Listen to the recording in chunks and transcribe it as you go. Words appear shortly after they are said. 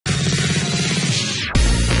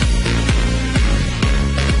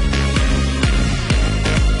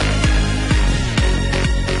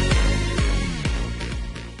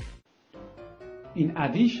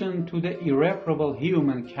addition to the irreparable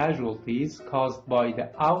human casualties caused by the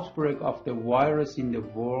outbreak of the virus in the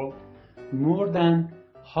world, more than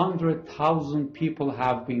 100,000 people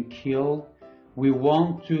have been killed. We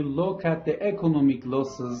want to look at the economic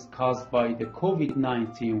losses caused by the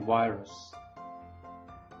COVID-19 virus.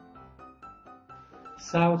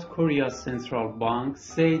 South Korea's central bank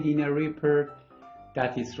said in a report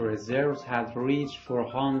that its reserves had reached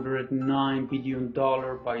 $409 billion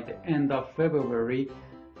by the end of February,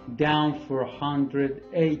 down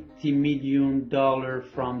 $480 million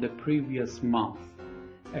from the previous month.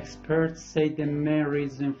 Experts say the main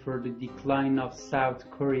reason for the decline of South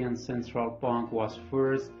Korean central bank was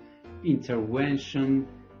first, intervention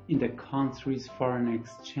in the country's foreign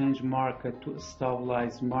exchange market to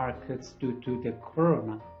stabilize markets due to the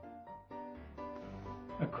Corona.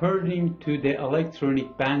 According to the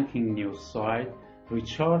electronic banking news site,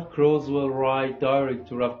 Richard Croswell-Wright,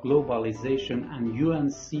 Director of Globalization and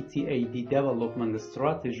UNCTAD Development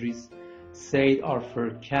Strategies, said our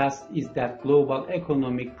forecast is that global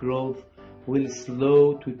economic growth will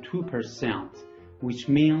slow to 2%, which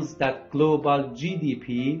means that global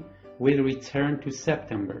GDP will return to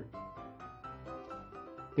September.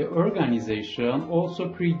 The organization also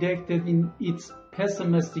predicted in its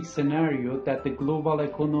pessimistic scenario that the global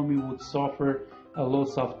economy would suffer a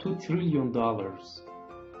loss of $2 trillion.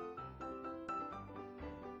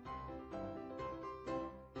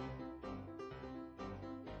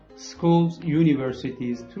 Schools,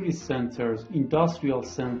 universities, tourist centers, industrial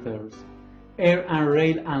centers, air and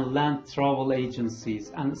rail and land travel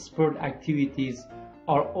agencies, and sport activities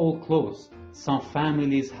are all closed. Some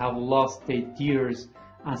families have lost their dears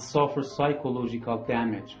and suffer psychological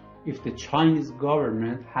damage. If the Chinese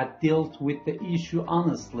government had dealt with the issue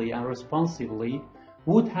honestly and responsibly,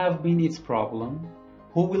 would have been its problem?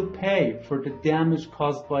 Who will pay for the damage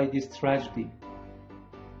caused by this tragedy?